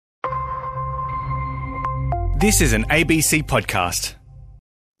This is an ABC podcast.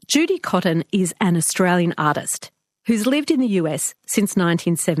 Judy Cotton is an Australian artist who's lived in the US since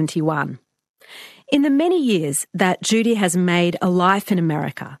 1971. In the many years that Judy has made a life in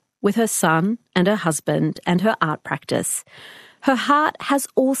America with her son and her husband and her art practice, her heart has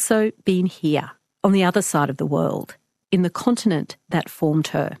also been here, on the other side of the world, in the continent that formed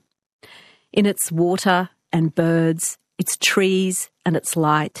her. In its water and birds, its trees and its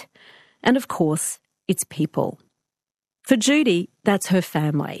light, and of course, its people. For Judy, that's her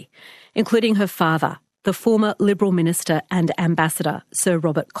family, including her father, the former Liberal Minister and Ambassador Sir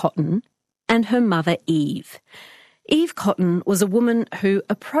Robert Cotton, and her mother Eve. Eve Cotton was a woman who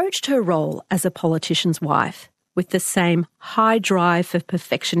approached her role as a politician's wife with the same high drive for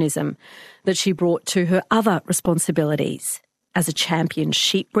perfectionism that she brought to her other responsibilities as a champion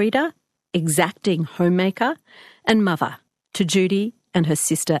sheep breeder, exacting homemaker, and mother to Judy and her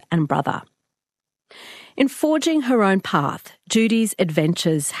sister and brother. In forging her own path, Judy's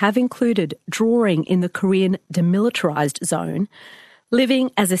adventures have included drawing in the Korean demilitarised zone, living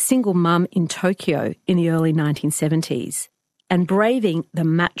as a single mum in Tokyo in the early 1970s, and braving the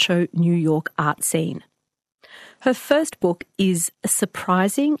macho New York art scene. Her first book is a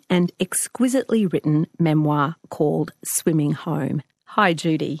surprising and exquisitely written memoir called Swimming Home. Hi,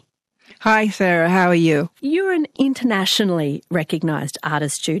 Judy. Hi, Sarah. How are you? You're an internationally recognised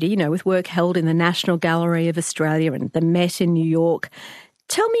artist, Judy, with work held in the National Gallery of Australia and the Met in New York.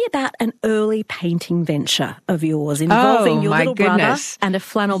 Tell me about an early painting venture of yours involving your little brother and a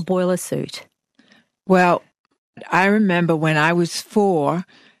flannel boiler suit. Well, I remember when I was 4,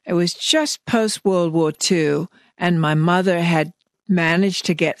 it was just post-World War II, and my mother had managed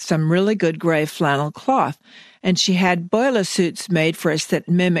to get some really good grey flannel cloth. And she had boiler suits made for us that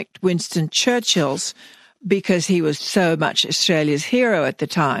mimicked Winston Churchill's because he was so much Australia's hero at the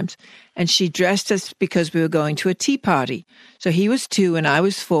time. And she dressed us because we were going to a tea party. So he was 2 and I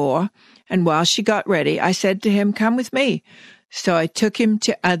was 4. And while she got ready, I said to him, "Come with me." So I took him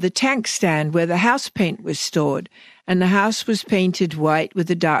to the tank stand where the house paint was stored. And the house was painted white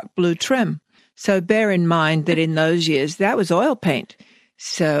with a dark blue trim. So bear in mind that in those years, that was oil paint.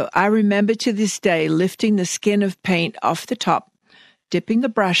 So I remember to this day lifting the skin of paint off the top, dipping the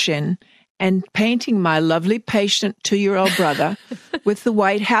brush in, and painting my lovely patient 2-year-old brother with the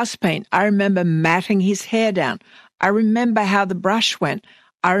white house paint. I remember matting his hair down. I remember how the brush went.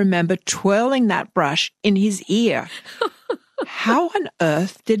 I remember twirling that brush in his ear. How on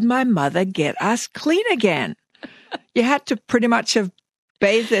earth did my mother get us clean again? You had to pretty much have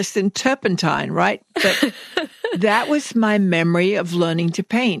bathed us in turpentine, right? But that was my memory of learning to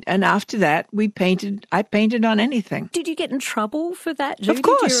paint. And after that, I painted on anything. Did you get in trouble for that, Judy? Of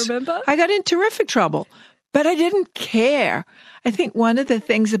course. Do you remember? I got in terrific trouble, but I didn't care. I think one of the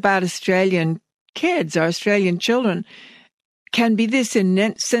things about Australian kids, or Australian children, can be this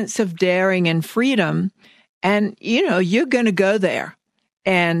immense sense of daring and freedom. And, you're going to go there.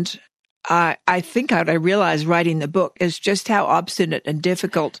 And I think what I realized writing the book is just how obstinate and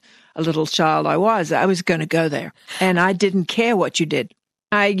difficult a little child I was. I was going to go there, and I didn't care what you did.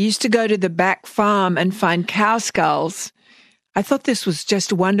 I used to go to the back farm and find cow skulls. I thought this was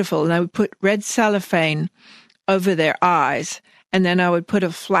just wonderful, and I would put red cellophane over their eyes, and then I would put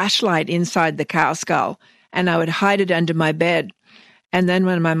a flashlight inside the cow skull, and I would hide it under my bed. And then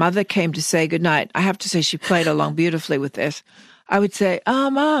when my mother came to say goodnight, I have to say she played along beautifully with this. I would say, "Oh,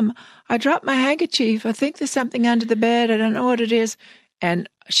 Mom, I dropped my handkerchief. I think there's something under the bed. I don't know what it is." And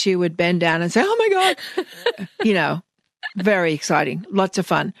she would bend down and say, "Oh, my God." Very exciting, lots of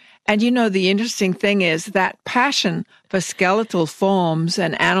fun. And, the interesting thing is that passion for skeletal forms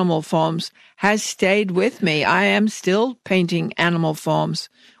and animal forms has stayed with me. I am still painting animal forms.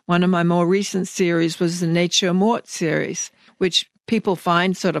 One of my more recent series was the Nature Mort series, which people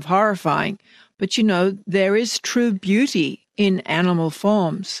find sort of horrifying. But, there is true beauty in animal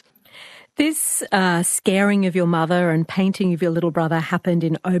forms. This scaring of your mother and painting of your little brother happened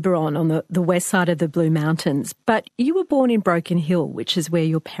in Oberon on the west side of the Blue Mountains. But you were born in Broken Hill, which is where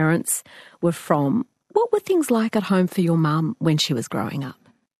your parents were from. What were things like at home for your mum when she was growing up?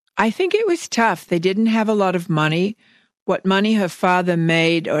 I think it was tough. They didn't have a lot of money. What money her father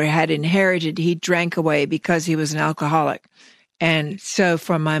made or had inherited, he drank away because he was an alcoholic. And so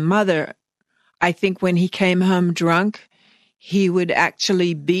for my mother, I think when he came home drunk, he would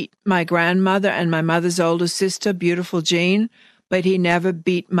actually beat my grandmother and my mother's older sister, beautiful Jean, but he never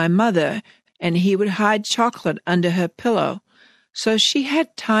beat my mother, and he would hide chocolate under her pillow. So she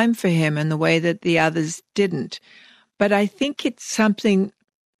had time for him in the way that the others didn't. But I think it's something,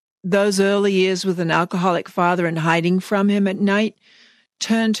 those early years with an alcoholic father and hiding from him at night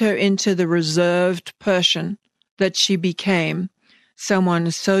turned her into the reserved person that she became someone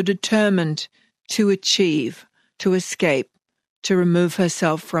so determined to achieve, to escape, to remove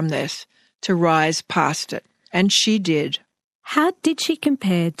herself from this, to rise past it. And she did. How did she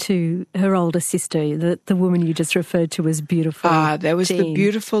compare to her older sister, the woman you just referred to as beautiful? There was Jean. the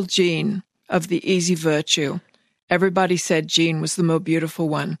beautiful Jean of the easy virtue. Everybody said Jean was the more beautiful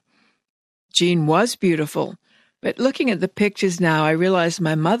one. Jean was beautiful. But looking at the pictures now, I realized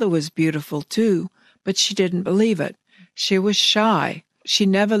my mother was beautiful too, but she didn't believe it. She was shy. She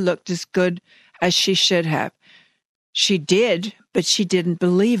never looked as good as she should have. She did, but she didn't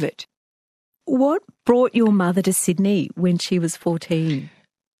believe it. What brought your mother to Sydney when she was 14?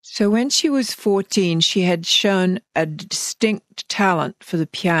 So when she was 14, she had shown a distinct talent for the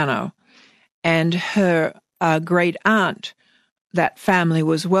piano, and her great aunt, that family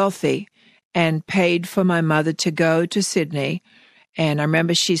was wealthy, and paid for my mother to go to Sydney. And I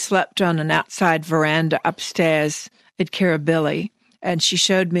remember she slept on an outside veranda upstairs at Kirribilli, and she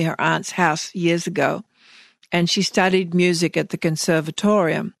showed me her aunt's house years ago. And she studied music at the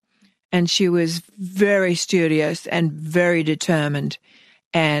conservatorium, and she was very studious and very determined,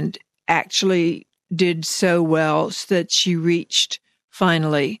 and actually did so well so that she reached,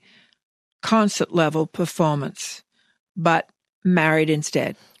 finally, concert-level performance, but married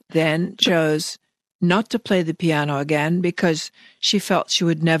instead. Then chose not to play the piano again because she felt she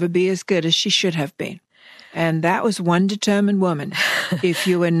would never be as good as she should have been. And that was one determined woman. If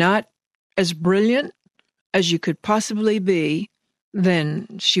you were not as brilliant as you could possibly be, then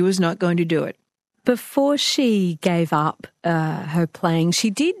she was not going to do it. Before she gave up her playing, she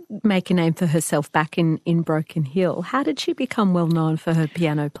did make a name for herself back in Broken Hill. How did she become well known for her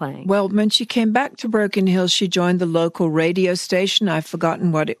piano playing? Well, when she came back to Broken Hill, she joined the local radio station. I've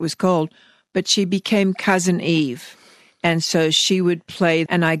forgotten what it was called, but she became Cousin Eve. And so she would play,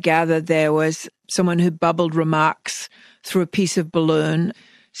 and I gather there was someone who bubbled remarks through a piece of balloon.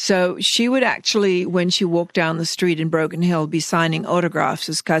 So she would actually, when she walked down the street in Broken Hill, be signing autographs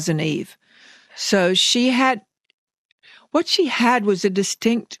as Cousin Eve. So what she had was a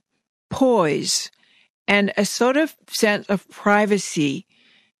distinct poise and a sort of sense of privacy,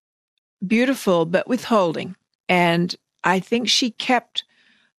 beautiful but withholding. And I think she kept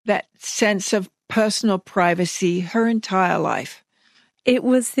that sense of personal privacy her entire life. It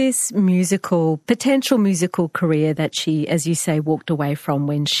was this potential musical career that she, as you say, walked away from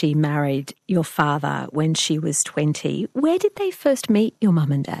when she married your father when she was 20. Where did they first meet, your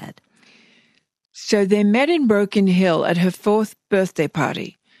mum and dad? So they met in Broken Hill at her 4th birthday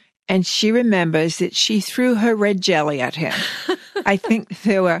party, and she remembers that she threw her red jelly at him. I think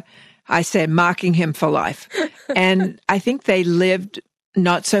marking him for life. And I think they lived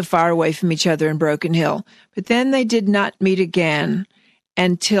not so far away from each other in Broken Hill. But then they did not meet again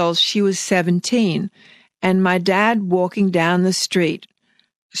until she was 17. And my dad, walking down the street,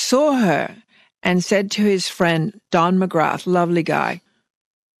 saw her and said to his friend, Don McGrath, lovely guy,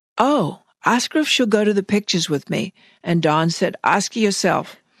 "Oh, ask her if she'll go to the pictures with me." And Don said, "Ask her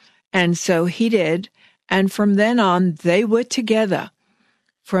yourself." And so he did. And from then on, they were together.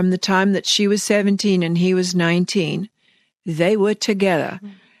 From the time that she was 17 and he was 19, they were together.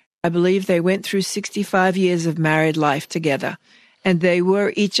 I believe they went through 65 years of married life together. And they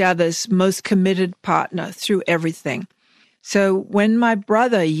were each other's most committed partner through everything. So when my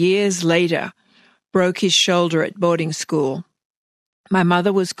brother, years later, broke his shoulder at boarding school, my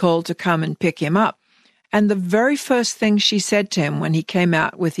mother was called to come and pick him up. And the very first thing she said to him when he came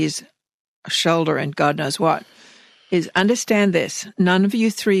out with his shoulder and God knows what is, "Understand this, none of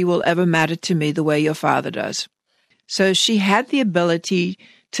you three will ever matter to me the way your father does." So she had the ability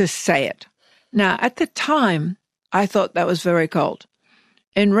to say it. Now, at the time, I thought that was very cold.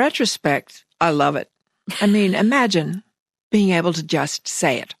 In retrospect, I love it. I mean, imagine being able to just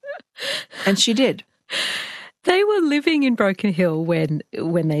say it. And she did. They were living in Broken Hill when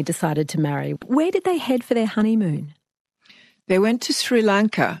they decided to marry. Where did they head for their honeymoon? They went to Sri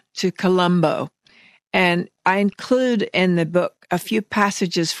Lanka, to Colombo. And I include in the book a few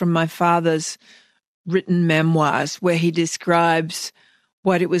passages from my father's written memoirs where he describes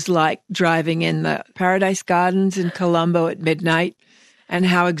what it was like driving in the Paradise Gardens in Colombo at midnight and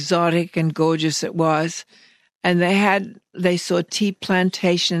how exotic and gorgeous it was. And they saw tea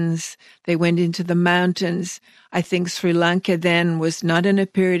plantations. They went into the mountains. I think Sri Lanka then was not in a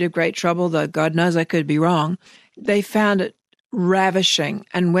period of great trouble, though God knows I could be wrong. They found it ravishing.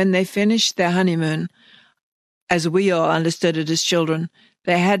 And when they finished their honeymoon, as we all understood it as children,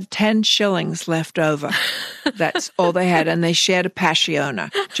 They had 10 shillings left over. That's all they had, and they shared a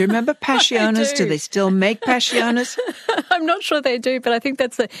Passiona. Do you remember Passionas? Do they still make Passionas? I'm not sure they do, but I think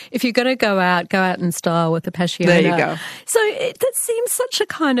that's if you're going to go out in style with a Passiona. There you go. So that seems such a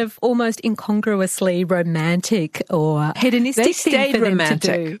kind of almost incongruously romantic or hedonistic thing for them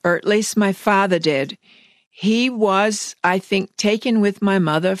to do. Or at least my father did. He was, I think, taken with my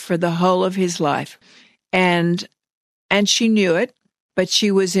mother for the whole of his life. And she knew it, but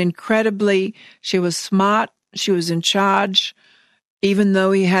she was smart, she was in charge. Even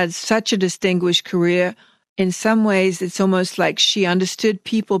though he had such a distinguished career, in some ways it's almost like she understood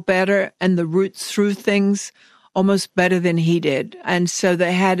people better and the roots through things almost better than he did. And so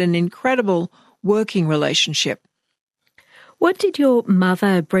they had an incredible working relationship. What did your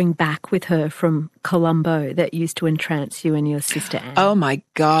mother bring back with her from Colombo that used to entrance you and your sister Anne? Oh, my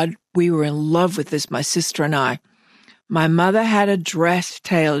God. We were in love with this, my sister and I. My mother had a dress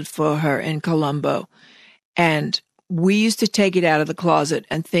tailored for her in Colombo, and we used to take it out of the closet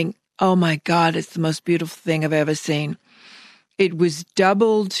and think, oh, my God, it's the most beautiful thing I've ever seen. It was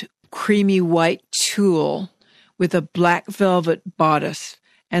doubled creamy white tulle with a black velvet bodice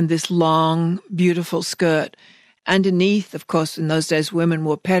and this long, beautiful skirt. Underneath, of course, in those days, women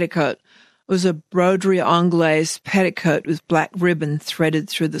wore petticoat. It was a broderie anglaise petticoat with black ribbon threaded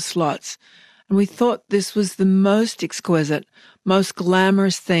through the slots. And we thought this was the most exquisite, most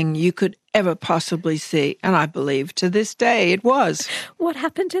glamorous thing you could ever possibly see. And I believe to this day it was. What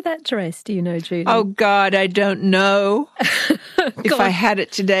happened to that dress, do you know, Judy? Oh, God, I don't know. If I had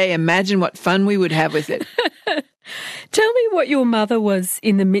it today, imagine what fun we would have with it. Tell me what your mother was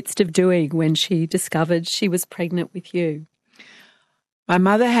in the midst of doing when she discovered she was pregnant with you. My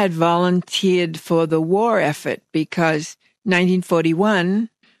mother had volunteered for the war effort because 1941,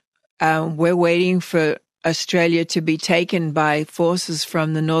 we're waiting for Australia to be taken by forces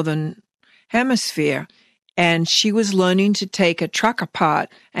from the Northern Hemisphere. And she was learning to take a truck apart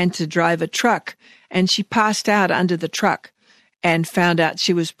and to drive a truck. And she passed out under the truck and found out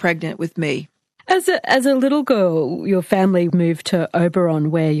she was pregnant with me. As a little girl, your family moved to Oberon,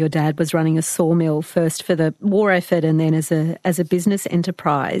 where your dad was running a sawmill, first for the war effort and then as a business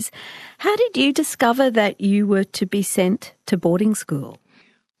enterprise. How did you discover that you were to be sent to boarding school?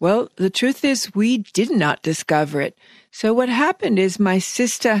 Well, the truth is we did not discover it. So what happened is my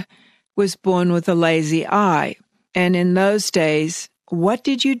sister was born with a lazy eye. And in those days, what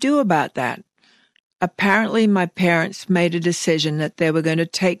did you do about that? Apparently, my parents made a decision that they were going to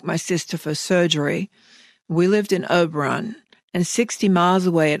take my sister for surgery. We lived in Oberon, and 60 miles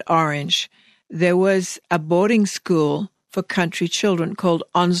away at Orange, there was a boarding school for country children called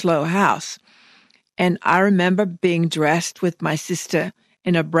Onslow House. And I remember being dressed with my sister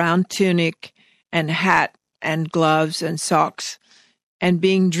in a brown tunic and hat and gloves and socks, and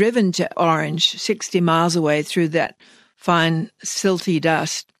being driven to Orange, 60 miles away through that fine silty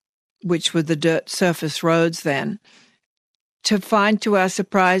dust, which were the dirt surface roads then, to find to our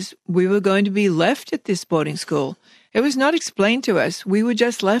surprise we were going to be left at this boarding school. It was not explained to us. We were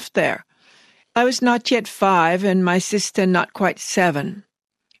just left there. I was not yet 5 and my sister not quite 7.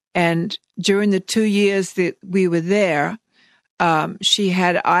 And during the 2 years that we were there, she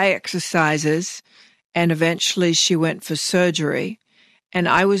had eye exercises and eventually she went for surgery. And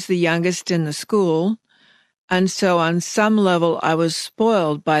I was the youngest in the school. And so on some level, I was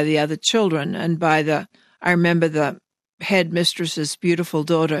spoiled by the other children and I remember the headmistress's beautiful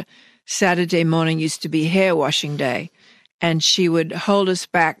daughter, Saturday morning used to be hair washing day. And she would hold us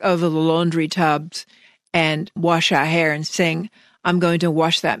back over the laundry tubs and wash our hair and sing, "I'm going to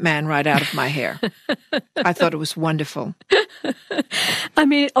wash that man right out of my hair." I thought it was wonderful. I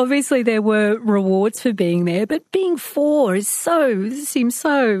mean, obviously there were rewards for being there, but being 4 seems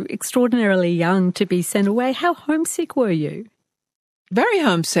so extraordinarily young to be sent away. How homesick were you? Very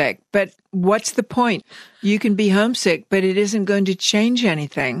homesick, but what's the point? You can be homesick, but it isn't going to change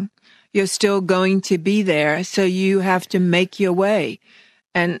anything. You're still going to be there, so you have to make your way.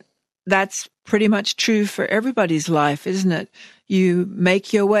 And that's pretty much true for everybody's life, isn't it? You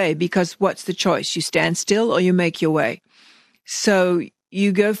make your way because what's the choice? You stand still or you make your way. So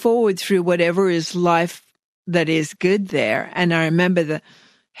you go forward through whatever is life that is good there. And I remember the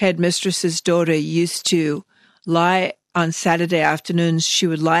headmistress's daughter used to lie on Saturday afternoons. She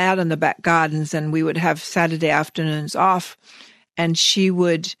would lie out in the back gardens and we would have Saturday afternoons off. And she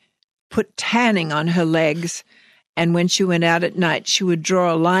would put tanning on her legs. And when she went out at night, she would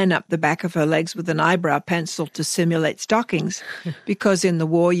draw a line up the back of her legs with an eyebrow pencil to simulate stockings, because in the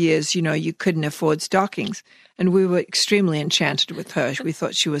war years, you couldn't afford stockings. And we were extremely enchanted with her. We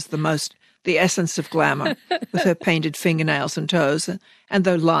thought she was the most the essence of glamour, with her painted fingernails and toes and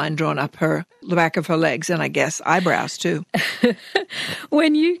the line drawn up the back of her legs and I guess eyebrows too.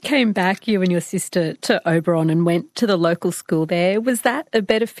 When you came back, you and your sister, to Oberon and went to the local school there, was that a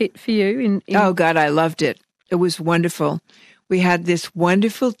better fit for you? Oh, God, I loved it. It was wonderful. We had this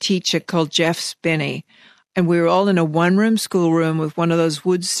wonderful teacher called Jeff Spinney, and we were all in a one-room schoolroom with one of those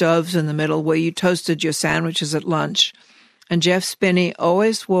wood stoves in the middle where you toasted your sandwiches at lunch. And Jeff Spinney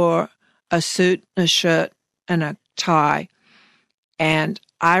always wore a suit, a shirt, and a tie. And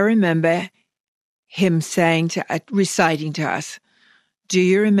I remember him reciting to us, "Do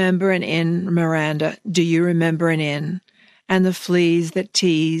you remember an inn, Miranda? Do you remember an inn? And the fleas that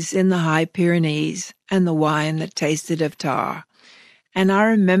tease in the high Pyrenees, and the wine that tasted of tar." And I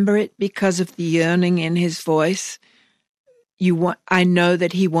remember it because of the yearning in his voice. I know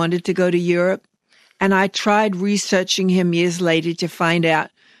that he wanted to go to Europe. And I tried researching him years later to find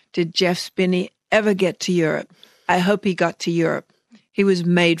out, did Jeff Spinney ever get to Europe? I hope he got to Europe. He was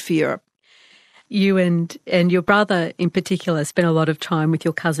made for Europe. You and your brother in particular spent a lot of time with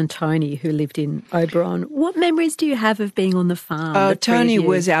your cousin Tony, who lived in Oberon. What memories do you have of being on the farm? Oh, Tony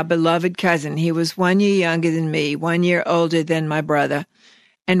was our beloved cousin. He was 1 year younger than me, 1 year older than my brother.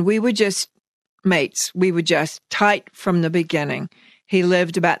 And we were just mates. We were just tight from the beginning. He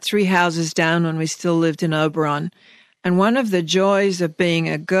lived about 3 houses down when we still lived in Oberon. And one of the joys of being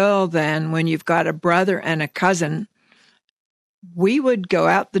a girl then, when you've got a brother and a cousin, we would go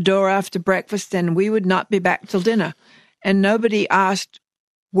out the door after breakfast and we would not be back till dinner. And nobody asked,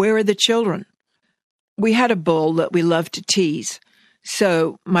 where are the children? We had a bull that we loved to tease.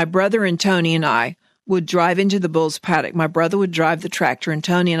 So my brother and Tony and I would drive into the bull's paddock. My brother would drive the tractor and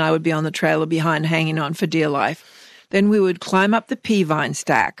Tony and I would be on the trailer behind hanging on for dear life. Then we would climb up the pea vine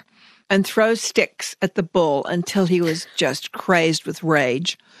stack and throw sticks at the bull until he was just crazed with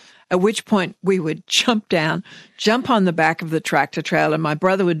rage, at which point we would jump down, jump on the back of the tractor trailer. My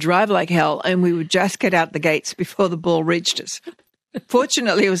brother would drive like hell, and we would just get out the gates before the bull reached us.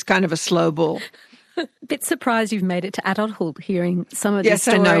 Fortunately, it was kind of a slow bull. A bit surprised you've made it to adulthood hearing some of these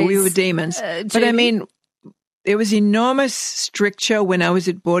stories. Yes, I know, we were demons. But I mean, there was enormous stricture when I was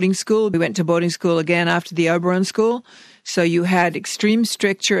at boarding school. We went to boarding school again after the Oberon school. So you had extreme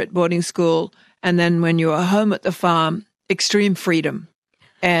stricture at boarding school. And then when you were home at the farm, extreme freedom.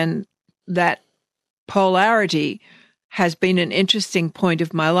 And that polarity has been an interesting point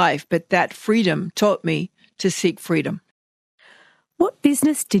of my life. But that freedom taught me to seek freedom. What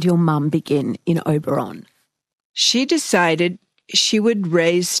business did your mum begin in Oberon? She decided she would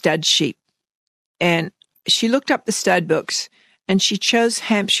raise stud sheep. And she looked up the stud books and she chose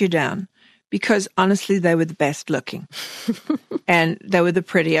Hampshire Down because honestly, they were the best looking and they were the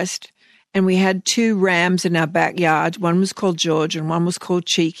prettiest. And we had 2 rams in our backyard. One was called George and one was called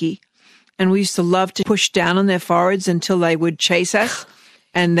Cheeky. And we used to love to push down on their foreheads until they would chase us.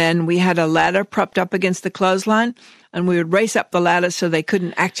 And then we had a ladder propped up against the clothesline and we would race up the ladder so they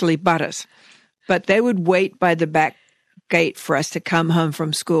couldn't actually butt us. But they would wait by the back gate for us to come home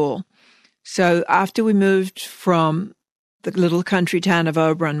from school. So after we moved from the little country town of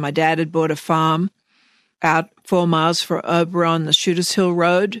Oberon, my dad had bought a farm out 4 miles from Oberon, the Shooters Hill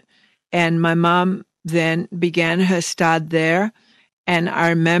Road, and my mom then began her stud there. And I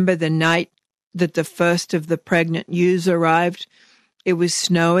remember the night that the first of the pregnant ewes arrived. It was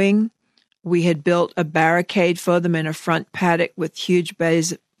snowing. We had built a barricade for them in a front paddock with huge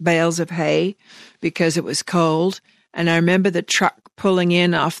bales of hay because it was cold. And I remember the truck pulling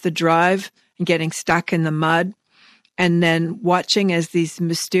in off the drive and getting stuck in the mud, and then watching as these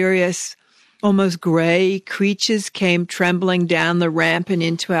mysterious, almost gray creatures came trembling down the ramp and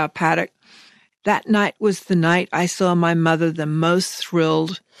into our paddock. That night was the night I saw my mother the most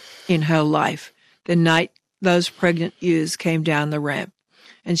thrilled in her life, the night those pregnant ewes came down the ramp.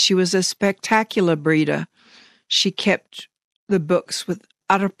 And she was a spectacular breeder. She kept the books with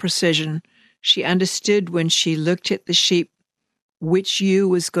utter precision. She understood when she looked at the sheep which ewe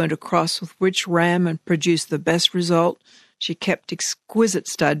was going to cross with which ram and produce the best result. She kept exquisite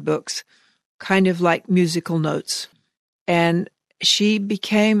stud books, kind of like musical notes. And she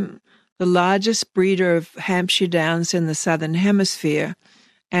became the largest breeder of Hampshire Downs in the Southern Hemisphere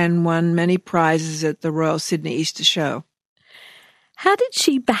and won many prizes at the Royal Sydney Easter Show. How did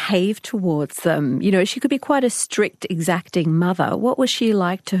she behave towards them? You know, she could be quite a strict, exacting mother. What was she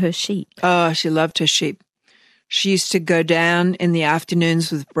like to her sheep? Oh, she loved her sheep. She used to go down in the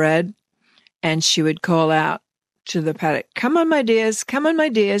afternoons with bread, and she would call out to the paddock, "Come on, my dears, come on, my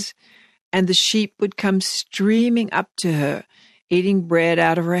dears." And the sheep would come streaming up to her, eating bread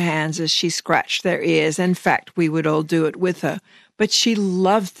out of her hands as she scratched their ears. In fact, we would all do it with her. But she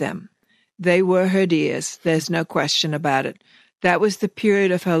loved them. They were her dears. There's no question about it. That was the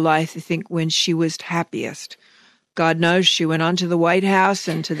period of her life, I think, when she was happiest. God knows she went on to the White House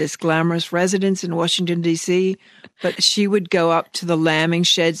and to this glamorous residence in Washington, D.C., but she would go up to the lambing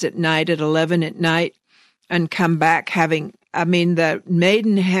sheds at night at 11 at night and come back the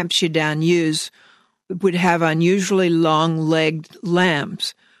maiden Hampshire Down ewes would have unusually long-legged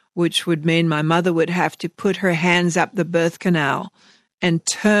lambs, which would mean my mother would have to put her hands up the birth canal and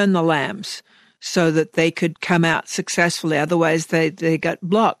turn the lambs so that they could come out successfully. Otherwise, they got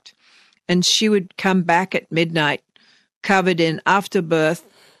blocked. And she would come back at midnight, covered in afterbirth,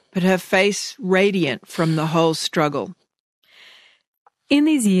 but her face radiant from the whole struggle. In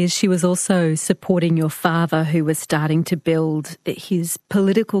these years, she was also supporting your father, who was starting to build his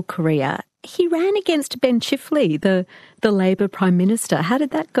political career. He ran against Ben Chifley, the Labor Prime Minister. How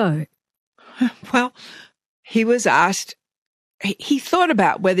did that go? Well, he was asked, he thought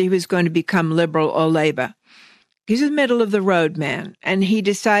about whether he was going to become Liberal or Labor. He's a middle-of-the-road man, and he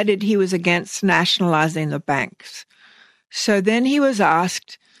decided he was against nationalising the banks. So then he was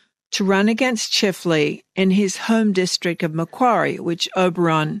asked to run against Chifley in his home district of Macquarie, which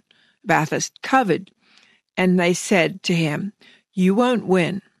Oberon Bathurst covered. And they said to him, "You won't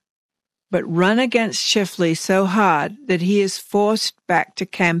win, but run against Chifley so hard that he is forced back to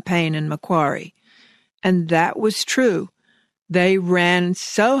campaign in Macquarie." And that was true. They ran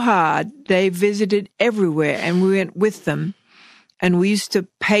so hard, they visited everywhere, and we went with them. And we used to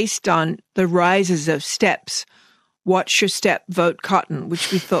paste on the rises of steps, "Watch your step, vote Cotton,"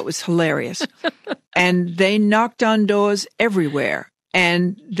 which we thought was hilarious. And they knocked on doors everywhere,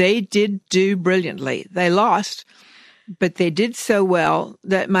 and they did do brilliantly. They lost, but they did so well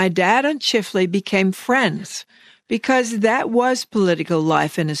that my dad and Chifley became friends, because that was political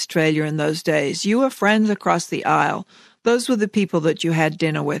life in Australia in those days. You were friends across the aisle. Those were the people that you had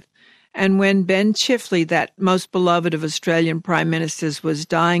dinner with. And when Ben Chifley, that most beloved of Australian prime ministers, was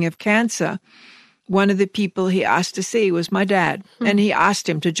dying of cancer, one of the people he asked to see was my dad. And he asked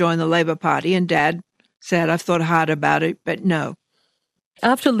him to join the Labor Party, and Dad said, "I've thought hard about it, but no."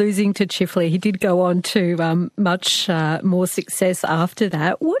 After losing to Chifley, he did go on to much more success after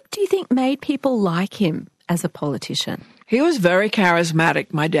that. What do you think made people like him as a politician? He was very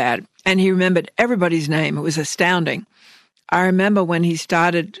charismatic, my dad, and he remembered everybody's name. It was astounding. I remember when he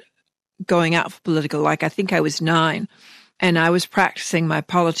started going out for political, I think I was 9, and I was practicing my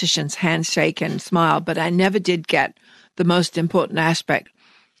politician's handshake and smile, but I never did get the most important aspect,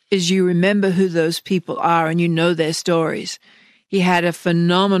 is you remember who those people are and you know their stories. He had a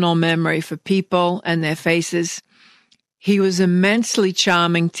phenomenal memory for people and their faces. He was immensely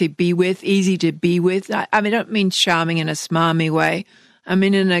charming to be with, easy to be with. I don't mean charming in a smarmy way. I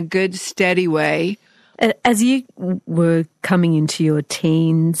mean in a good, steady way. As you were coming into your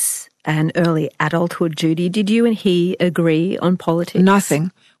teens and early adulthood, Judy, did you and he agree on politics?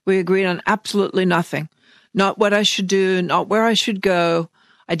 Nothing. We agreed on absolutely nothing. Not what I should do, not where I should go.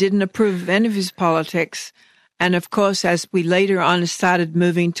 I didn't approve of any of his politics. And of course, as we later on started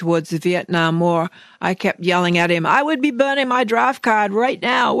moving towards the Vietnam War, I kept yelling at him, "I would be burning my draft card right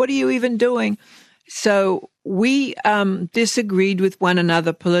now. What are you even doing?" So we disagreed with one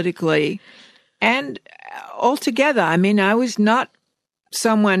another politically. And altogether, I was not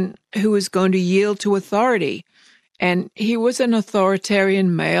someone who was going to yield to authority. And he was an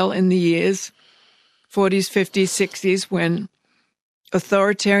authoritarian male in the years 40s, 50s, 60s, when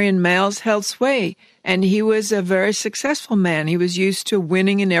authoritarian males held sway. And he was a very successful man. He was used to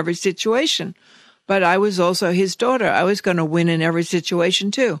winning in every situation. But I was also his daughter. I was going to win in every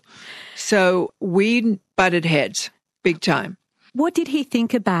situation too. So we butted heads big time. What did he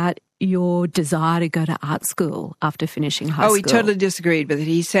think about your desire to go to art school after finishing high school? Oh, he totally disagreed with it.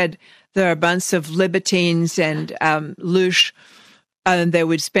 He said there are a bunch of libertines and louche, and they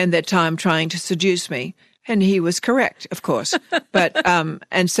would spend their time trying to seduce me. And he was correct, of course. But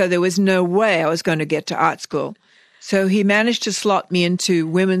and so there was no way I was going to get to art school. So he managed to slot me into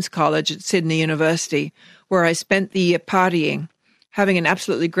women's college at Sydney University, where I spent the year partying, having an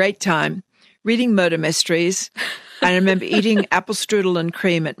absolutely great time, reading murder mysteries. I remember eating apple strudel and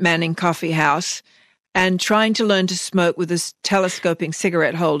cream at Manning Coffee House and trying to learn to smoke with a telescoping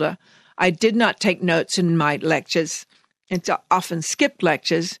cigarette holder. I did not take notes in my lectures and often skipped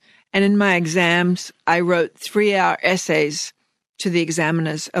lectures. And in my exams, I wrote 3-hour essays to the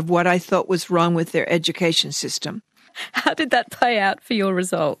examiners of what I thought was wrong with their education system. How did that play out for your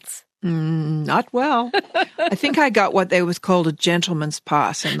results? Not well. I think I got what they was called a gentleman's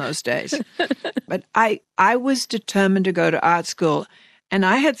pass in those days. But I was determined to go to art school, and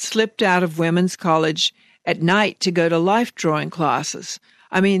I had slipped out of women's college at night to go to life drawing classes.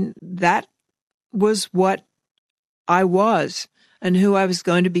 I mean, that was what I was and who I was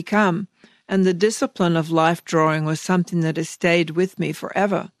going to become. And the discipline of life drawing was something that has stayed with me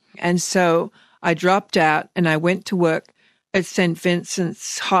forever. And so I dropped out and I went to work at St.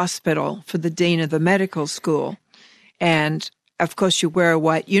 Vincent's Hospital for the dean of the medical school. And, of course, you wear a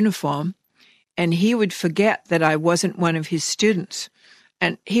white uniform. And he would forget that I wasn't one of his students.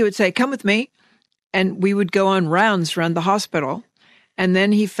 And he would say, come with me. And we would go on rounds around the hospital. And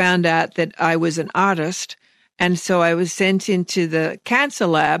then he found out that I was an artist. And so I was sent into the cancer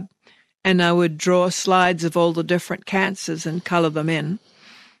lab, and I would draw slides of all the different cancers and color them in.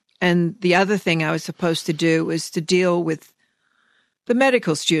 And the other thing I was supposed to do was to deal with the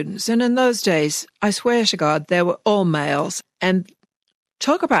medical students. And in those days, I swear to God, they were all males. And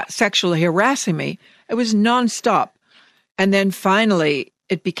talk about sexually harassing me. It was nonstop. And then finally,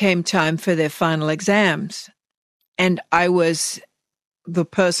 it became time for their final exams. And I was the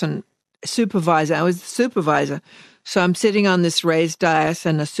supervisor. I was the supervisor. So I'm sitting on this raised dais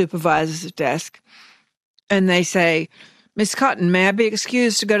and a supervisor's desk. And they say, Miss Cotton, may I be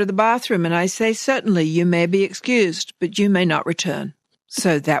excused to go to the bathroom? And I say, certainly, you may be excused, but you may not return.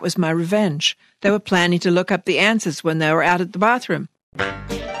 So that was my revenge. They were planning to look up the answers when they were out at the bathroom.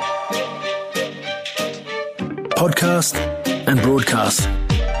 Podcast and broadcast.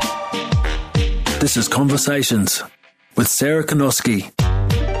 This is Conversations with Sarah Konoski.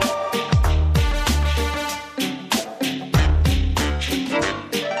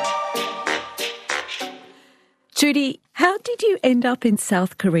 Judy, how did you end up in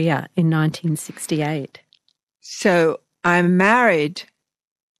South Korea in 1968? So I married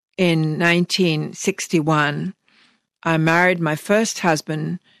in 1961. I married my first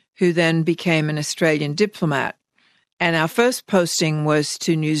husband, who then became an Australian diplomat. And our first posting was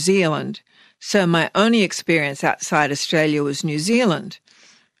to New Zealand. So my only experience outside Australia was New Zealand,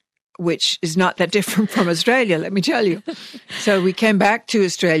 which is not that different from Australia, let me tell you. So we came back to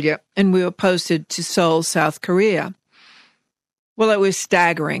Australia and we were posted to Seoul, South Korea. Well, it was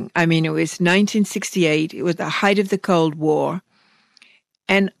staggering. I mean, it was 1968. It was the height of the Cold War.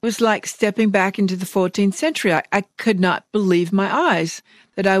 And it was like stepping back into the 14th century. I could not believe my eyes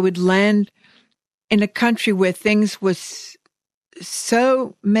that I would land in a country where things were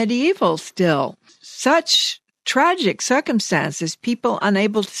so medieval still. Such tragic circumstances, people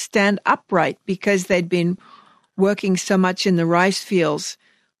unable to stand upright because they'd been working so much in the rice fields,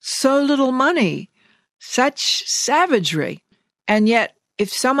 so little money, such savagery. And yet, if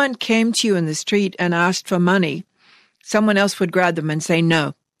someone came to you in the street and asked for money, someone else would grab them and say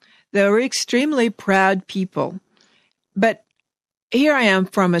no. They were extremely proud people. But here I am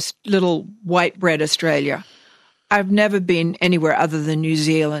from a little white bread Australia. I've never been anywhere other than New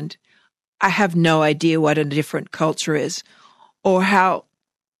Zealand. I have no idea what a different culture is, or how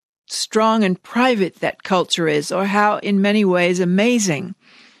strong and private that culture is, or how in many ways amazing.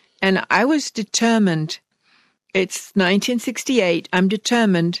 And I was determined, it's 1968, I'm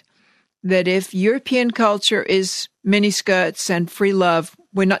determined that if European culture is miniskirts and free love,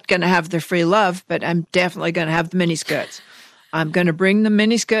 we're not going to have the free love, but I'm definitely going to have the miniskirts. I'm going to bring the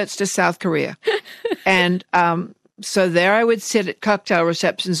miniskirts to South Korea. And so there I would sit at cocktail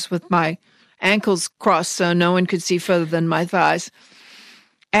receptions with my ankles crossed so no one could see further than my thighs.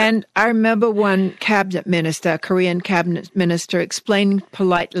 And I remember one cabinet minister, Korean cabinet minister, explaining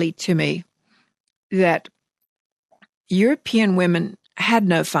politely to me that European women had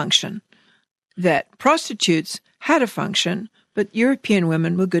no function, that prostitutes had a function, but European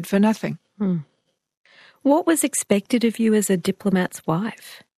women were good for nothing. What was expected of you as a diplomat's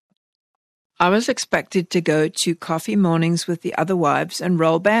wife? I was expected to go to coffee mornings with the other wives and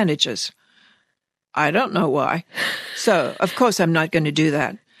roll bandages. I don't know why. So, of course, I'm not going to do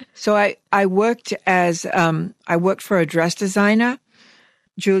that. So I worked I worked for a dress designer,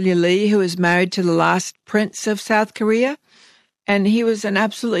 Julia Lee, who was married to the last prince of South Korea. And he was an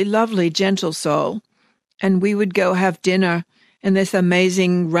absolutely lovely, gentle soul. And we would go have dinner in this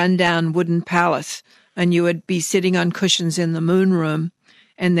amazing rundown wooden palace. And you would be sitting on cushions in the moon room.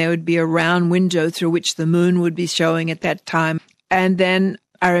 And there would be a round window through which the moon would be showing at that time. And then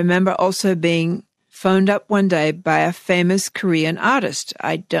I remember also being phoned up one day by a famous Korean artist.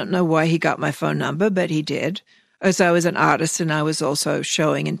 I don't know why he got my phone number, but he did, as I was an artist and I was also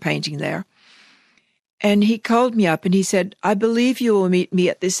showing and painting there. And he called me up and he said, I believe you will meet me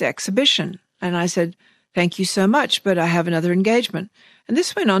at this exhibition. And I said, thank you so much, but I have another engagement. And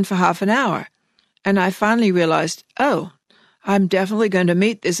this went on for half an hour. And I finally realized, oh, I'm definitely going to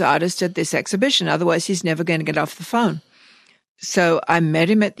meet this artist at this exhibition. Otherwise, he's never going to get off the phone. So I met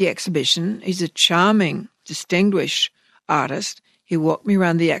him at the exhibition. He's a charming, distinguished artist. He walked me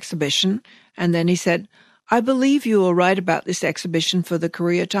around the exhibition, and then he said, I believe you will write about this exhibition for the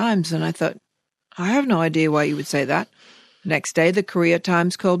Korea Times. And I thought, I have no idea why you would say that. Next day, the Korea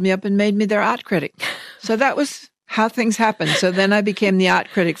Times called me up and made me their art critic. So that was how things happened. So then I became the art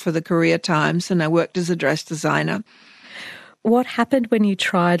critic for the Korea Times, and I worked as a dress designer. What happened when you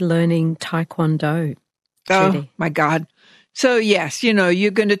tried learning Taekwondo, Judy? Oh, my God. So, yes, you know,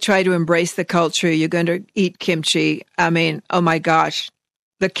 you're going to try to embrace the culture. You're going to eat kimchi. I mean, oh, my gosh.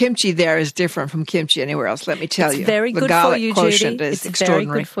 The kimchi there is different from kimchi anywhere else, let me tell you. It's very good for you, Judy. It's very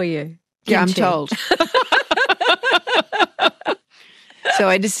good for you. Yeah, I'm told. So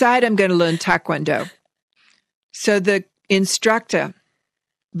I decide I'm going to learn Taekwondo. So the instructor,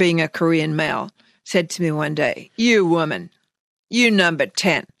 being a Korean male, said to me one day, you woman, you number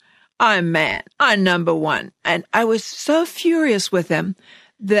 10. I'm man. I'm number 1. And I was so furious with him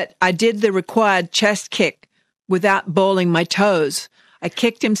that I did the required chest kick without balling my toes. I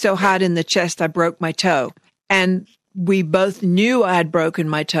kicked him so hard in the chest, I broke my toe. And we both knew I had broken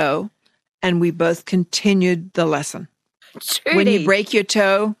my toe, and we both continued the lesson. Judy. When you break your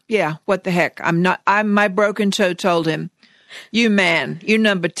toe, yeah, what the heck? My broken toe told him, you man, you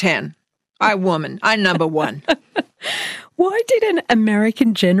number 10. I woman, I number 1. Why did an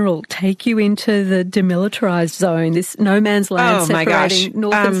American general take you into the demilitarized zone, this no man's land separating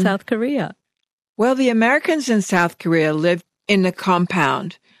North and South Korea? Well, the Americans in South Korea lived in a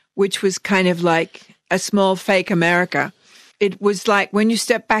compound, which was kind of like a small fake America. It was like when you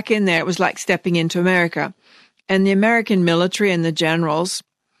step back in there, it was like stepping into America. And the American military and the generals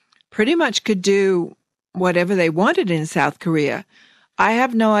pretty much could do whatever they wanted in South Korea. I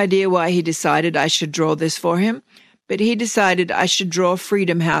have no idea why he decided I should draw this for him, but he decided I should draw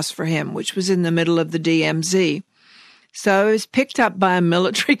Freedom House for him, which was in the middle of the DMZ. So I was picked up by a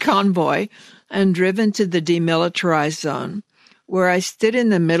military convoy and driven to the demilitarized zone, where I stood in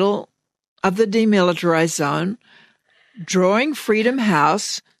the middle of the demilitarized zone, drawing Freedom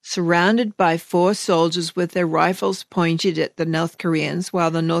House, surrounded by 4 soldiers with their rifles pointed at the North Koreans,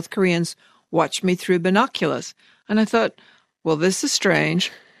 while the North Koreans watched me through binoculars. And I thought, well, this is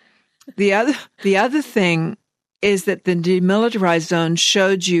strange. The other thing is that the demilitarized zone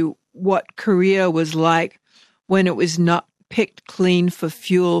showed you what Korea was like when it was not picked clean for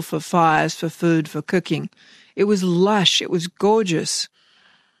fuel, for fires, for food, for cooking. It was lush. It was gorgeous.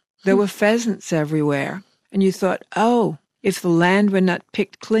 There were pheasants everywhere. And you thought, oh, if the land were not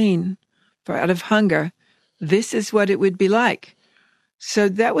picked clean for out of hunger, this is what it would be like. So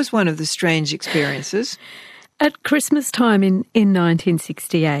that was one of the strange experiences. At Christmas time in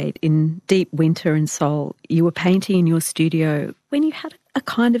 1968, in deep winter in Seoul, you were painting in your studio when you had a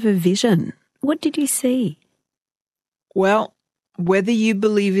kind of a vision. What did you see? Well, whether you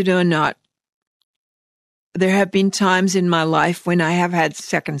believe it or not, there have been times in my life when I have had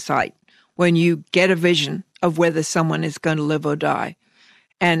second sight, when you get a vision of whether someone is going to live or die.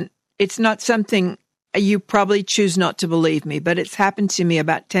 And it's not something you probably choose not to believe me, but it's happened to me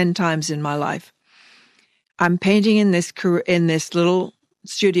about 10 times in my life. I'm painting in this little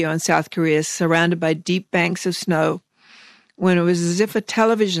studio in South Korea, surrounded by deep banks of snow, when it was as if a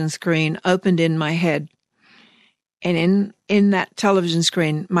television screen opened in my head. And in that television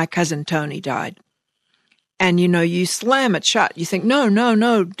screen, my cousin Tony died. And, you know, you slam it shut. You think, no,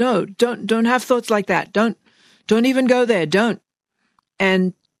 don't have thoughts like that. Don't even go there. Don't.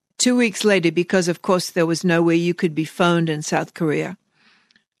 And 2 weeks later, because of course there was nowhere you could be phoned in South Korea,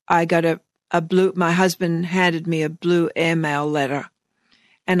 I got my husband handed me a blue airmail letter.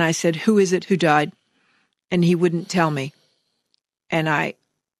 And I said, who is it who died? And he wouldn't tell me. And I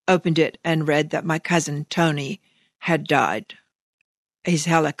opened it and read that my cousin Tony had died. His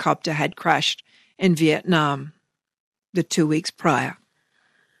helicopter had crashed in Vietnam the 2 weeks prior.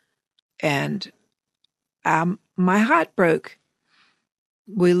 And my heart broke.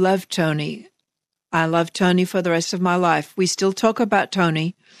 We loved Tony. I loved Tony for the rest of my life. We still talk about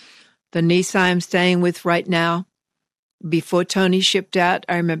Tony. The niece I am staying with right now, before Tony shipped out,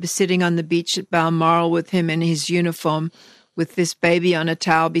 I remember sitting on the beach at Balmoral with him in his uniform, with this baby on a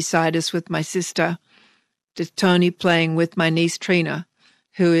towel beside us with my sister, to Tony playing with my niece Trina,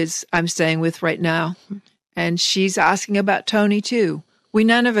 who I'm staying with right now. And she's asking about Tony too.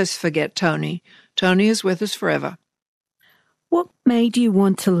 None of us forget Tony. Tony is with us forever. What made you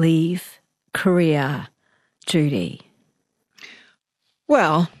want to leave Korea, Judy?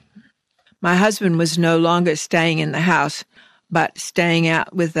 Well, my husband was no longer staying in the house, but staying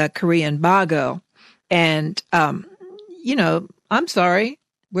out with a Korean bar girl. And, I'm sorry.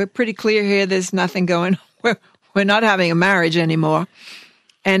 We're pretty clear here. There's nothing going on. We're not having a marriage anymore.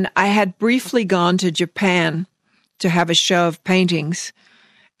 And I had briefly gone to Japan to have a show of paintings.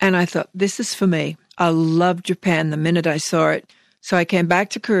 And I thought, this is for me. I loved Japan the minute I saw it. So I came back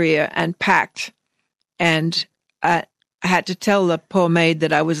to Korea and packed. And I had to tell the poor maid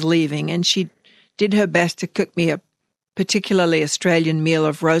that I was leaving. And she did her best to cook me a particularly Australian meal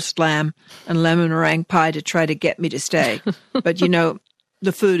of roast lamb and lemon meringue pie to try to get me to stay. But,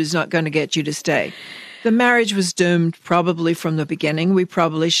 the food is not going to get you to stay. The marriage was doomed probably from the beginning. We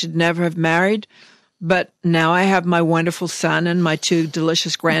probably should never have married. But now I have my wonderful son and my 2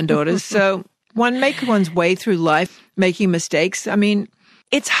 delicious granddaughters. So one makes one's way through life making mistakes. I mean,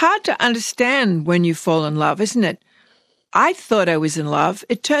 it's hard to understand when you fall in love, isn't it? I thought I was in love.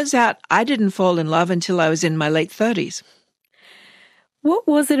 It turns out I didn't fall in love until I was in my late 30s. What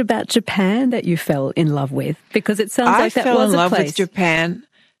was it about Japan that you fell in love with? Because it sounds like that was a place. I fell in love with Japan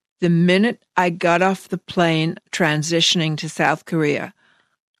the minute I got off the plane transitioning to South Korea.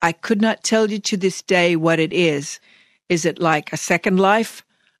 I could not tell you to this day what it is. Is it like a second life?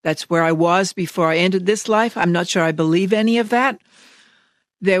 That's where I was before I entered this life. I'm not sure I believe any of that.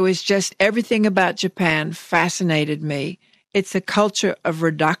 There was just everything about Japan fascinated me. It's a culture of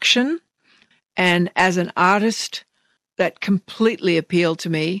reduction. And as an artist, that completely appealed to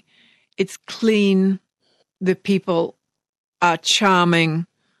me. It's clean. The people are charming.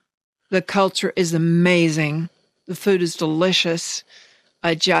 The culture is amazing. The food is delicious.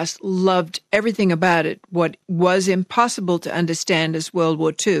 I just loved everything about it. What was impossible to understand is World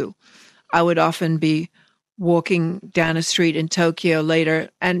War II. I would often be walking down a street in Tokyo later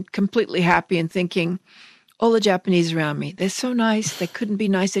and completely happy and thinking, all the Japanese around me, they're so nice. They couldn't be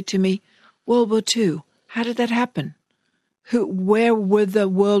nicer to me. World War II, how did that happen? Where were the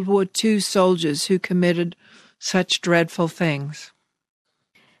World War II soldiers who committed such dreadful things?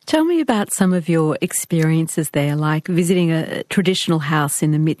 Tell me about some of your experiences there, like visiting a traditional house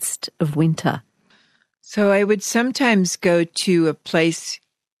in the midst of winter. So I would sometimes go to a place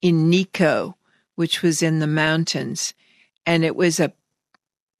in Nikko, which was in the mountains, and it was a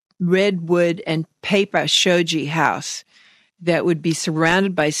redwood and paper shoji house that would be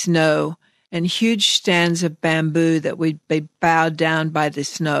surrounded by snow and huge stands of bamboo that would be bowed down by the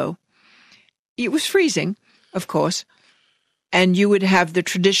snow. It was freezing, of course, and you would have the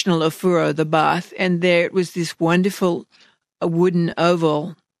traditional ofuro, the bath, and there it was this wonderful wooden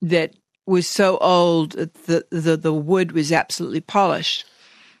oval that was so old that the wood was absolutely polished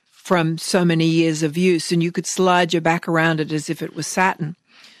from so many years of use, and you could slide your back around it as if it was satin.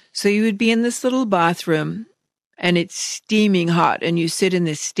 So you would be in this little bathroom, and it's steaming hot, and you sit in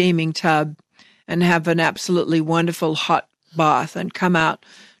this steaming tub and have an absolutely wonderful hot bath and come out,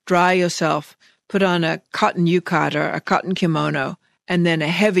 dry yourself, put on a cotton yukata, a cotton kimono, and then a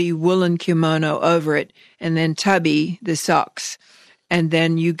heavy woolen kimono over it, and then tabi, the socks. And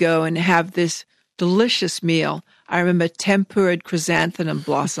then you go and have this delicious meal. I remember tempuraed chrysanthemum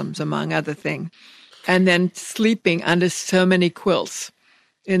blossoms, among other things, and then sleeping under so many quilts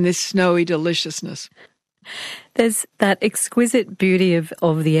in this snowy deliciousness. There's that exquisite beauty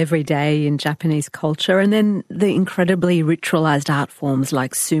of the everyday in Japanese culture, and then the incredibly ritualized art forms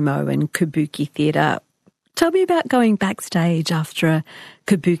like sumo and kabuki theatre. Tell me about going backstage after a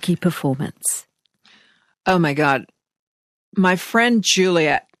kabuki performance. Oh, my God. My friend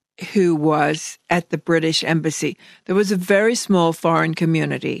Juliet, who was at the British Embassy, there was a very small foreign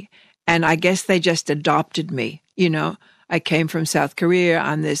community, and I guess they just adopted me, I came from South Korea.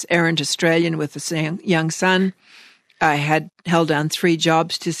 I'm this errant Australian with a young son. I had held down 3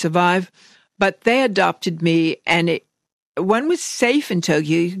 jobs to survive, but they adopted me, and one was safe in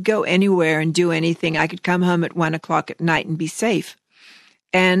Tokyo. You could go anywhere and do anything. I could come home at 1 o'clock at night and be safe.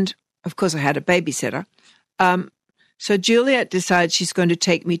 And, of course, I had a babysitter. So Juliet decides she's going to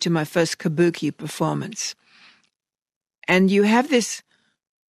take me to my first kabuki performance. And you have this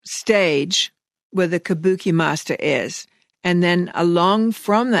stage where the kabuki master is. And then along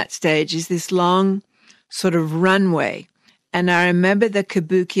from that stage is this long sort of runway. And I remember the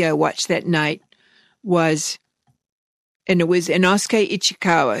kabuki I watched that night was Inosuke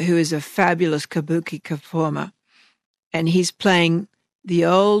Ichikawa, who is a fabulous kabuki performer. And he's playing the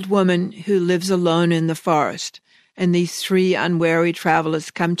old woman who lives alone in the forest. And these 3 unwary travelers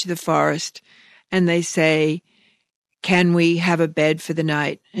come to the forest and they say, "Can we have a bed for the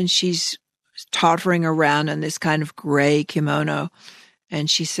night?" And she's tottering around in this kind of gray kimono. And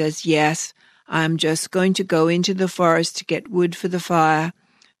she says, "Yes, I'm just going to go into the forest to get wood for the fire.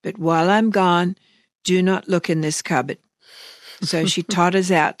 But while I'm gone, do not look in this cupboard." So she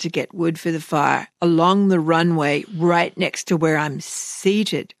totters out to get wood for the fire along the runway right next to where I'm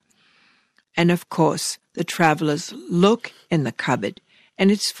seated. And of course, the travelers look in the cupboard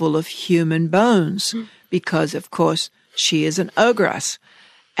and it's full of human bones because, of course, she is an ogress.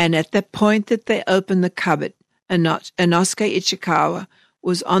 And at the point that they opened the cupboard, Inosuke Ichikawa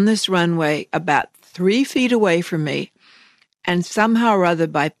was on this runway about 3 feet away from me, and somehow or other,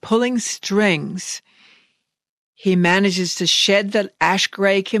 by pulling strings, he manages to shed the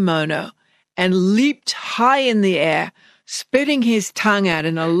ash-gray kimono and leaped high in the air, spitting his tongue out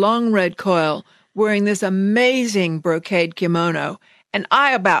in a long red coil, wearing this amazing brocade kimono, and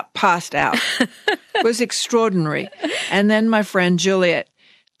I about passed out. It was extraordinary. And then my friend Juliet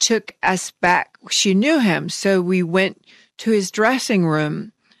took us back. She knew him, so we went to his dressing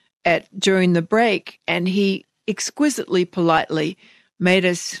room during the break, and he exquisitely politely made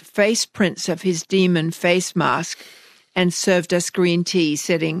us face prints of his demon face mask and served us green tea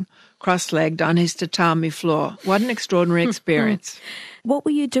sitting cross-legged on his tatami floor. What an extraordinary experience. What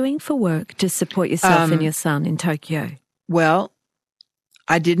were you doing for work to support yourself and your son in Tokyo? Well,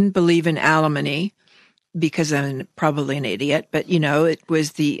 I didn't believe in alimony because I'm probably an idiot, but, it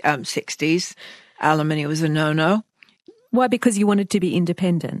was the 60s. Alimony was a no-no. Why? Because you wanted to be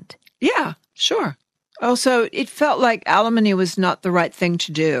independent? Yeah, sure. Also, it felt like alimony was not the right thing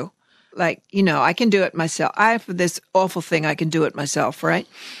to do. Like, I can do it myself. I have this awful thing, I can do it myself, right?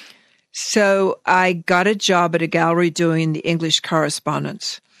 So I got a job at a gallery doing the English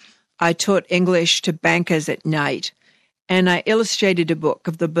correspondence. I taught English to bankers at night, and I illustrated a book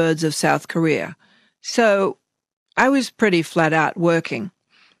of the birds of South Korea. So I was pretty flat out working.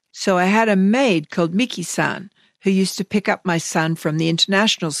 So I had a maid called Miki-san, who used to pick up my son from the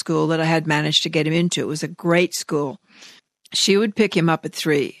international school that I had managed to get him into. It was a great school. She would pick him up at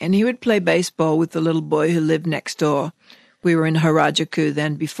 3, and he would play baseball with the little boy who lived next door. We were in Harajuku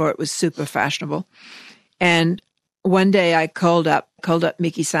then, before it was super fashionable. And one day I called up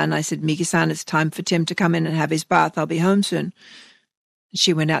Miki-san. I said, Miki-san, it's time for Tim to come in and have his bath. I'll be home soon.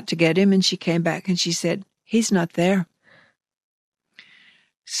 She went out to get him, and she came back, and she said, he's not there.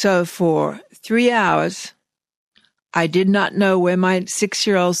 So for 3 hours, I did not know where my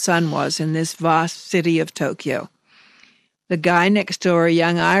 6-year-old son was in this vast city of Tokyo. The guy next door, a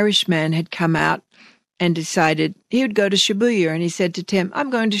young Irishman, had come out and decided he would go to Shibuya. And he said to Tim, I'm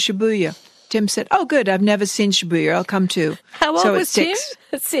going to Shibuya. Tim said, oh, good, I've never seen Shibuya. I'll come too. How old was Tim?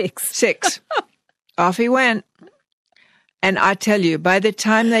 6. 6. Off he went. And I tell you, by the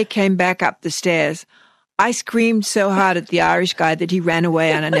time they came back up the stairs, I screamed so hard at the Irish guy that he ran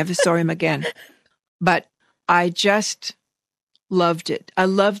away and I never saw him again. But I just loved it. I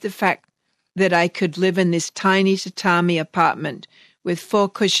loved the fact that I could live in this tiny tatami apartment with 4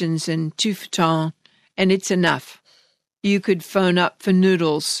 cushions and 2 futons, and it's enough. You could phone up for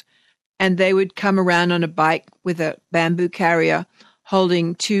noodles, and they would come around on a bike with a bamboo carrier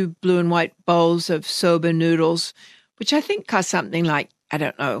holding 2 blue and white bowls of soba noodles, which I think cost something like, I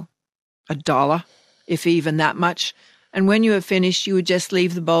don't know, $1, if even that much. And when you were finished, you would just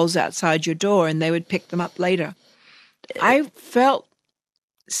leave the bowls outside your door and they would pick them up later. I felt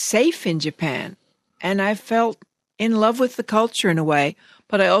safe in Japan, and I felt in love with the culture in a way,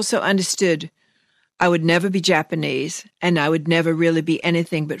 but I also understood I would never be Japanese and I would never really be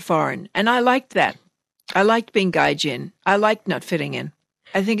anything but foreign. And I liked that. I liked being gaijin. I liked not fitting in.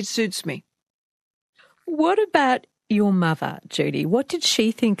 I think it suits me. What about your mother, Judy? What did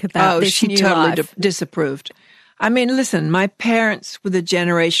she think about this she new totally life? disapproved. I mean, listen, my parents were the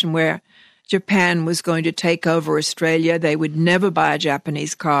generation where Japan was going to take over Australia. They would never buy a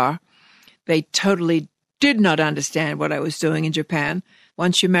Japanese car. They totally did not understand what I was doing in Japan.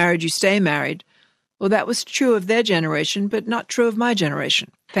 Once you're married, you stay married. Well, that was true of their generation, but not true of my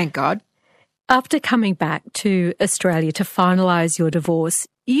generation. Thank God. After coming back to Australia to finalise your divorce,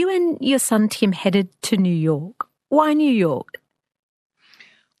 you and your son Tim headed to New York. Why New York?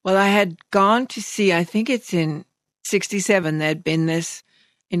 Well, I had gone to see, I think it's in 1967, there'd been this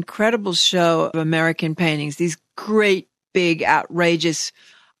incredible show of American paintings, these great, big, outrageous,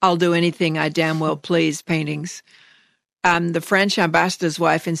 I'll do anything I damn well please paintings. The French ambassador's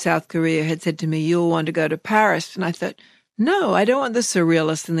wife in South Korea had said to me, you'll want to go to Paris. And I thought, no, I don't want the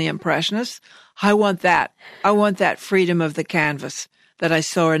surrealists and the impressionists. I want that. I want that freedom of the canvas that I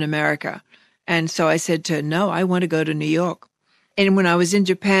saw in America. And so I said to her, no, I want to go to New York. And when I was in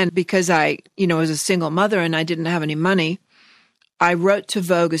Japan, because I, was a single mother and I didn't have any money, I wrote to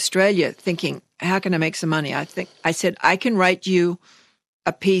Vogue Australia thinking, how can I make some money? I said, I can write you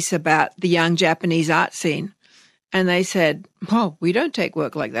a piece about the young Japanese art scene. And they said, well, we don't take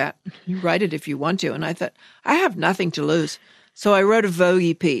work like that. You write it if you want to. And I thought, I have nothing to lose. So I wrote a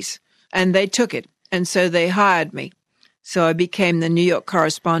Vogue piece and they took it. And so they hired me. So I became the New York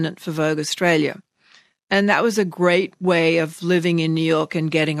correspondent for Vogue Australia. And that was a great way of living in New York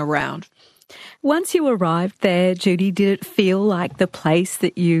and getting around. Once you arrived there, Judy, did it feel like the place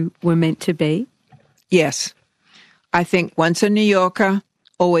that you were meant to be? Yes. I think once a New Yorker,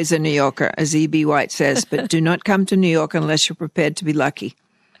 always a New Yorker, as E.B. White says, but do not come to New York unless you're prepared to be lucky.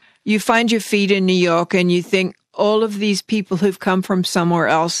 You find your feet in New York and you think all of these people who've come from somewhere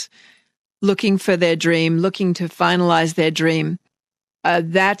else looking for their dream, looking to finalize their dream,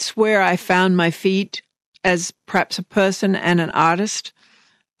 that's where I found my feet as perhaps a person and an artist.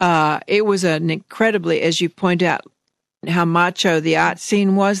 It was an incredibly, as you point out, how macho the art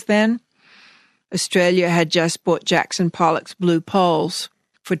scene was then. Australia had just bought Jackson Pollock's Blue Poles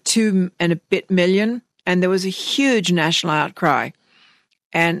for $2 and a bit million, and there was a huge national outcry.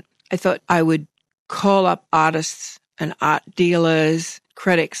 And I thought I would call up artists and art dealers,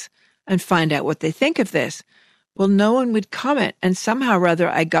 critics, and find out what they think of this. Well, no one would comment, and somehow or other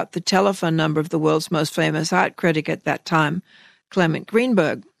I got the telephone number of the world's most famous art critic at that time, Clement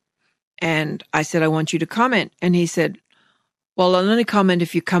Greenberg. And I said, I want you to comment. And he said, well, I'll only comment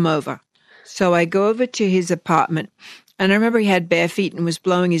if you come over. So I go over to his apartment, and I remember he had bare feet and was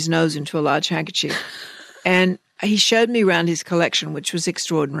blowing his nose into a large handkerchief. And he showed me around his collection, which was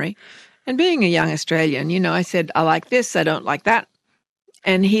extraordinary. And being a young Australian, I said, I like this, I don't like that.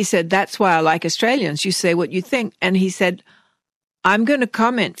 And he said, that's why I like Australians. You say what you think. And he said, I'm going to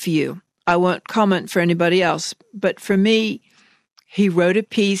comment for you. I won't comment for anybody else. But for me, he wrote a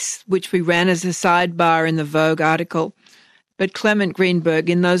piece which we ran as a sidebar in the Vogue article. But Clement Greenberg,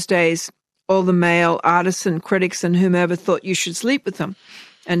 in those days, all the male artists and critics and whomever thought you should sleep with them.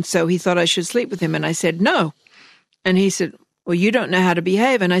 And so he thought I should sleep with him. And I said, no. And he said, well, you don't know how to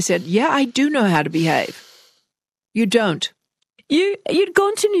behave. And I said, yeah, I do know how to behave. You don't. You'd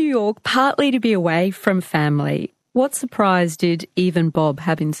gone to New York partly to be away from family. What surprise did Eve and Bob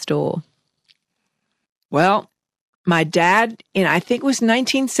have in store? Well, my dad, I think it was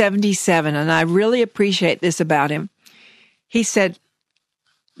 1977, and I really appreciate this about him. He said,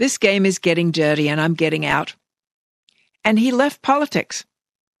 this game is getting dirty and I'm getting out. And he left politics,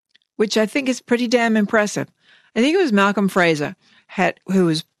 which I think is pretty damn impressive. I think it was Malcolm Fraser, who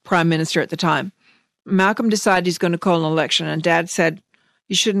was prime minister at the time. Malcolm decided he's going to call an election, and Dad said,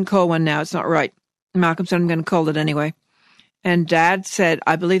 you shouldn't call one now, it's not right. Malcolm said, I'm going to call it anyway. And Dad said,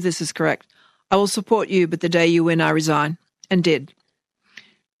 I believe this is correct. I will support you, but the day you win, I resign, and did.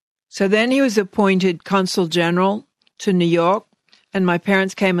 So then he was appointed Consul General to New York, and my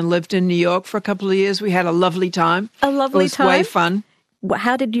parents came and lived in New York for a couple of years. We had a lovely time. A lovely time? It was way fun.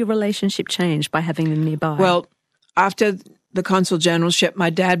 How did your relationship change by having them nearby? Well, after the consul generalship, my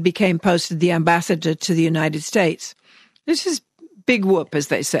dad became posted the ambassador to the United States. This is big whoop, as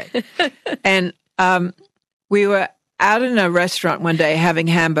they say. And we were out in a restaurant one day having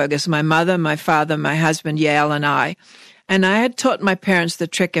hamburgers, my mother, my father, my husband, Yale, and I. And I had taught my parents the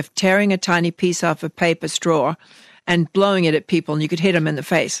trick of tearing a tiny piece off a paper straw and blowing it at people, and you could hit them in the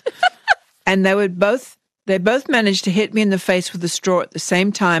face. And they both managed to hit me in the face with the straw at the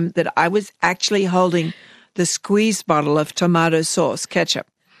same time that I was actually holding the squeeze bottle of tomato sauce, ketchup.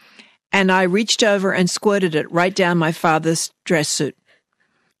 And I reached over and squirted it right down my father's dress suit.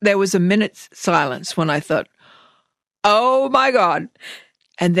 There was a minute's silence when I thought, oh my God.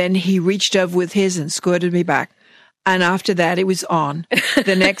 And then he reached over with his and squirted me back. And after that, it was on.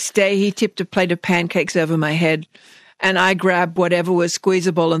 The next day, he tipped a plate of pancakes over my head, and I grabbed whatever was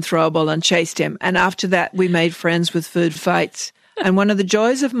squeezable and throwable and chased him. And after that, we made friends with food fights. And one of the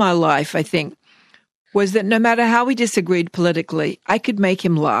joys of my life, I think, was that no matter how we disagreed politically, I could make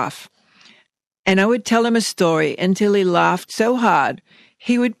him laugh. And I would tell him a story until he laughed so hard,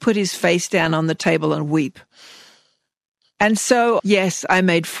 he would put his face down on the table and weep. And so, yes, I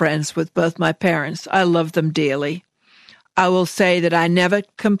made friends with both my parents. I love them dearly. I will say that I never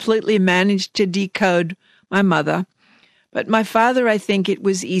completely managed to decode my mother, but my father, I think it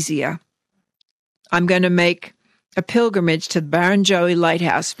was easier. I'm going to make a pilgrimage to the Barrenjoey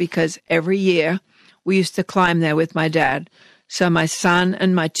Lighthouse because every year we used to climb there with my dad. So my son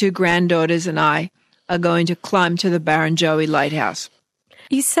and my two granddaughters and I are going to climb to the Barrenjoey Lighthouse.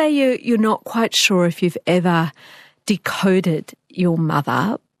 You say you're not quite sure if you've ever decoded your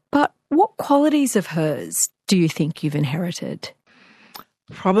mother, but what qualities of hers do you think you've inherited?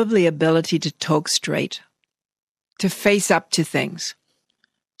 Probably ability to talk straight, to face up to things,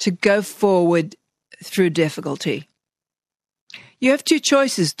 to go forward through difficulty. You have two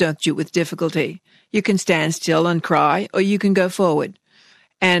choices, don't you, with difficulty? You can stand still and cry, or you can go forward.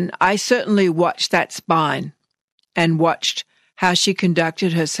 And I certainly watched that spine and watched how she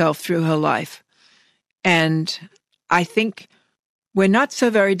conducted herself through her life. And I think we're not so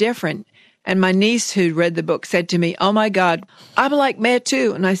very different. And my niece who read the book said to me, "Oh my God, I'm like Mayor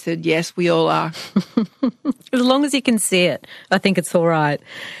too." And I said, "Yes, we all are." As long as you can see it, I think it's all right.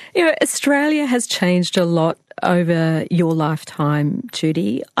 You know, Australia has changed a lot over your lifetime,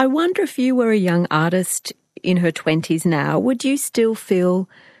 Judy. I wonder if you were a young artist in her 20s now, would you still feel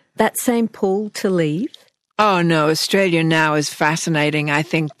that same pull to leave? Oh no, Australia now is fascinating. I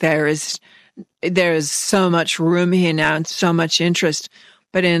think there is so much room here now and so much interest.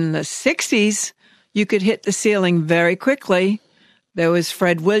 But in the 60s, you could hit the ceiling very quickly. There was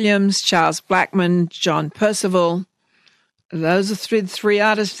Fred Williams, Charles Blackman, John Percival. Those are three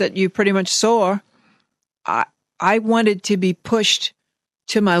artists that you pretty much saw. I wanted to be pushed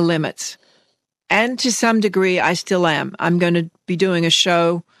to my limits. And to some degree, I still am. I'm going to be doing a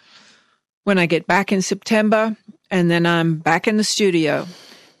show when I get back in September, and then I'm back in the studio.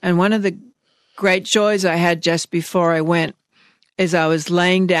 And one of the great joys I had just before I went is I was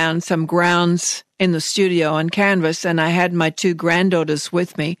laying down some grounds in the studio on canvas, and I had my two granddaughters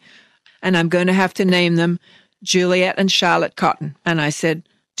with me, and I'm going to have to name them Juliet and Charlotte Cotton. And I said,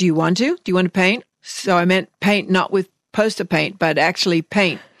 "Do you want to? Do you want to paint?" So I meant paint not with poster paint, but actually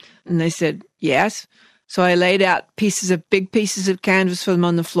paint. And they said, "Yes." So I laid out big pieces of canvas for them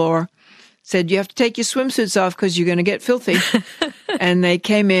on the floor, said, "You have to take your swimsuits off because you're going to get filthy." And they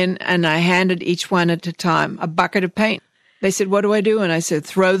came in, and I handed each one at a time a bucket of paint. They said, "What do I do?" And I said,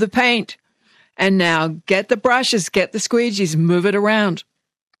 "Throw the paint. And now get the brushes, get the squeegees, move it around."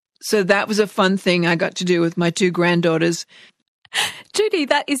 So that was a fun thing I got to do with my two granddaughters. Judy,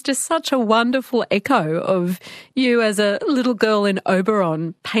 that is just such a wonderful echo of you as a little girl in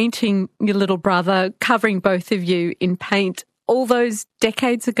Oberon, painting your little brother, covering both of you in paint all those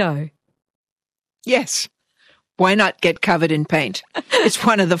decades ago. Yes. Why not get covered in paint? It's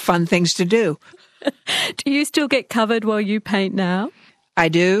one of the fun things to do. Do you still get covered while you paint now? I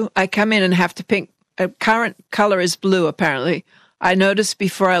do. I come in and have to paint. Current color is blue, apparently. I noticed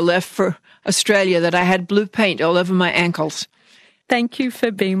before I left for Australia that I had blue paint all over my ankles. Thank you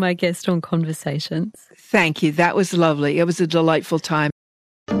for being my guest on Conversations. Thank you. That was lovely. It was a delightful time.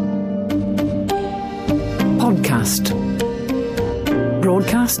 Podcast.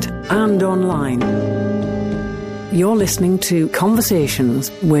 Broadcast and online. You're listening to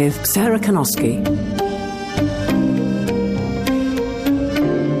Conversations with Sarah Kanoski.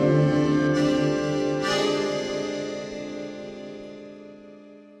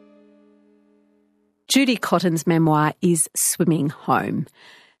 Judy Cotton's memoir is Swimming Home.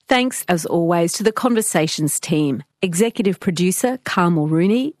 Thanks, as always, to the Conversations team, executive producer Carmel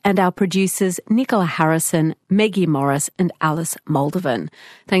Rooney, and our producers Nicola Harrison, Maggie Morris and Alice Moldovan.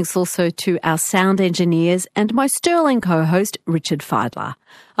 Thanks also to our sound engineers and my sterling co-host Richard Feidler.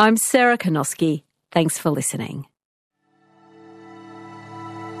 I'm Sarah Kanoski. Thanks for listening.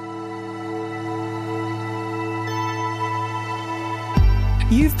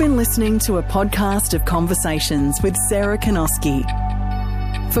 You've been listening to a podcast of Conversations with Sarah Kanoski.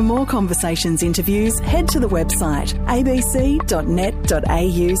 For more Conversations interviews, head to the website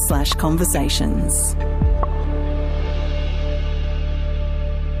abc.net.au/conversations.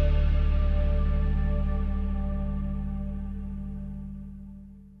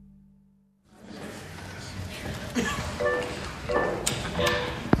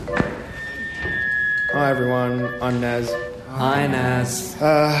 Hi everyone, I'm Naz. Hi Naz.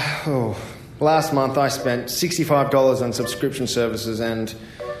 Last month I spent $65 on subscription services and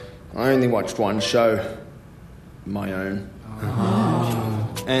I only watched one show. My own.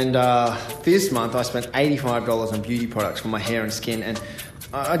 Oh. And this month I spent $85 on beauty products for my hair and skin, and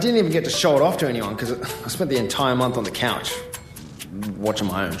I didn't even get to show it off to anyone because I spent the entire month on the couch watching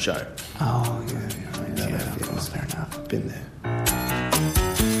my own show. Oh, yeah, fair enough. Been there.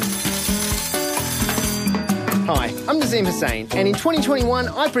 Hi, I'm Nazim Hussain, and in 2021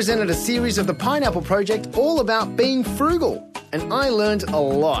 I presented a series of the Pineapple Project all about being frugal, and I learned a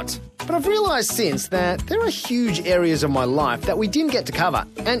lot. But I've realised since that there are huge areas of my life that we didn't get to cover,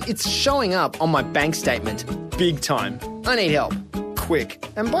 and it's showing up on my bank statement. Big time. I need help. Quick.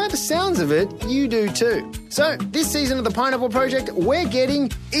 And by the sounds of it, you do too. So, this season of the Pineapple Project, we're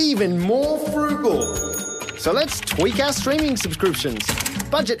getting even more frugal. So let's tweak our streaming subscriptions,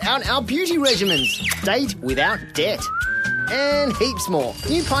 budget out our beauty regimens, date without debt, and heaps more.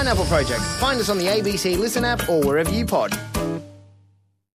 New Pineapple Project. Find us on the ABC Listen app or wherever you pod.